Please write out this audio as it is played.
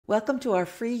Welcome to our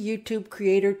free YouTube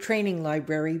creator training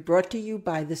library brought to you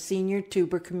by the senior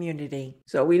tuber community.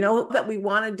 So we know that we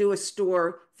want to do a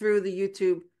store through the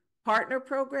YouTube partner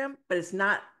program, but it's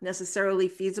not necessarily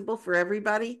feasible for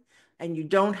everybody. And you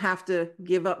don't have to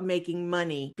give up making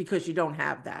money because you don't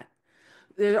have that.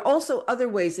 There are also other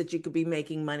ways that you could be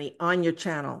making money on your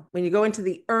channel. When you go into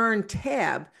the Earn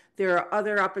tab, there are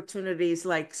other opportunities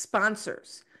like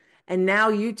sponsors. And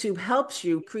now YouTube helps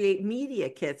you create media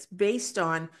kits based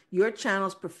on your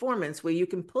channel's performance, where you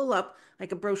can pull up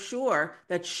like a brochure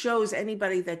that shows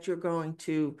anybody that you're going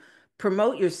to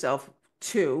promote yourself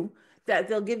to, that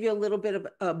they'll give you a little bit of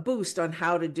a boost on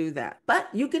how to do that. But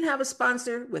you can have a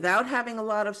sponsor without having a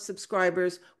lot of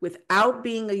subscribers, without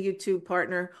being a YouTube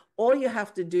partner. All you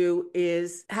have to do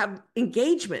is have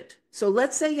engagement. So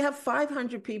let's say you have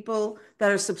 500 people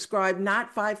that are subscribed,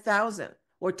 not 5,000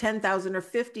 or 10,000 or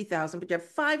 50,000, but you have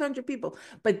 500 people.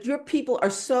 But your people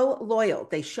are so loyal.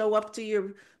 They show up to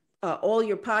your all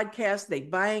your podcasts, they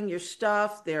buying your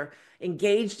stuff, they're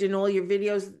engaged in all your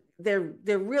videos.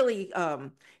 They're really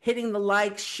hitting the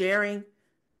likes, sharing.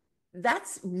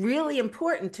 That's really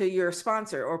important to your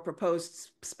sponsor or proposed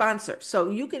sponsor.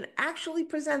 So you can actually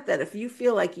present that if you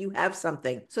feel like you have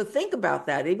something. So think about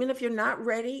that. Even if you're not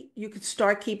ready, you could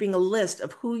start keeping a list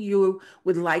of who you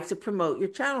would like to promote your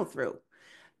channel through.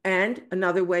 And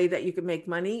another way that you can make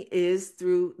money is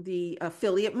through the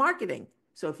affiliate marketing.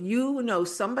 So if you know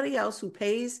somebody else who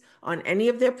pays on any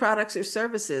of their products or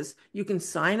services, you can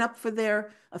sign up for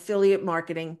their affiliate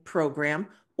marketing program,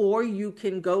 or you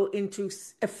can go into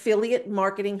affiliate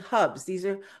marketing hubs. These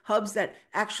are hubs that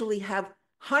actually have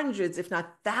hundreds, if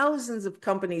not thousands of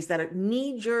companies that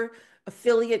need your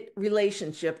affiliate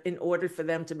relationship in order for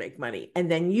them to make money. And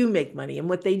then you make money. And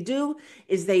what they do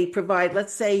is they provide,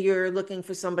 let's say you're looking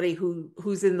for somebody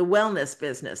who's in the wellness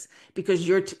business because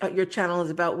your channel is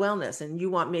about wellness and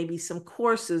you want maybe some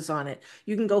courses on it.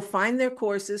 You can go find their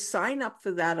courses, sign up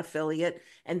for that affiliate,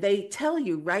 and they tell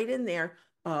you right in there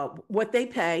what they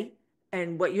pay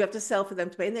and what you have to sell for them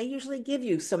to pay. And they usually give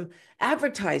you some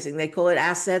advertising. They call it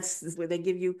assets, where they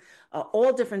give you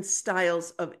all different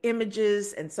styles of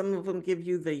images. And some of them give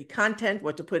you the content,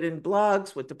 what to put in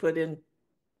blogs, what to put in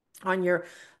on your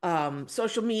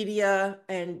social media.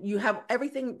 And you have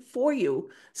everything for you.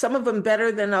 Some of them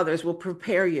better than others will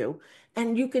prepare you.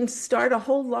 And you can start a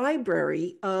whole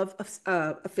library of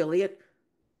affiliate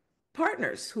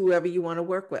partners, whoever you want to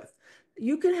work with.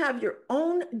 You can have your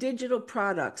own digital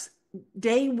products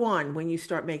day one when you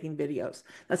start making videos.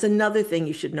 That's another thing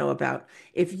you should know about.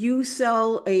 If you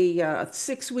sell a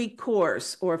 6-week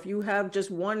course, or if you have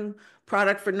just one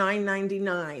product for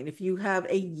 $9.99, if you have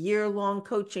a year-long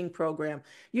coaching program,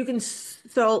 you can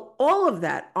sell all of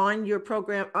that on your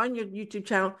program, on your YouTube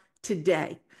channel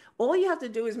today. All you have to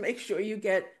do is make sure you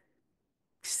get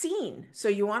seen. So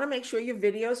you want to make sure your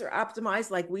videos are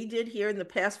optimized like we did here in the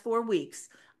past 4 weeks.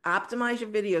 Optimize your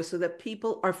videos so that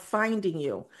people are finding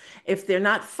you. If they're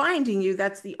not finding you,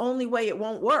 that's the only way it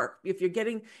won't work. If you're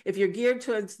geared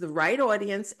towards the right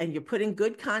audience and you're putting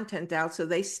good content out so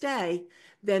they stay,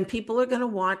 then people are going to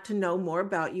want to know more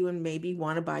about you and maybe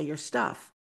want to buy your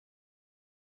stuff.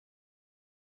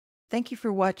 Thank you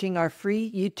for watching our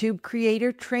free YouTube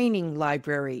creator training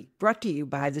library brought to you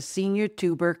by the senior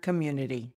tuber community.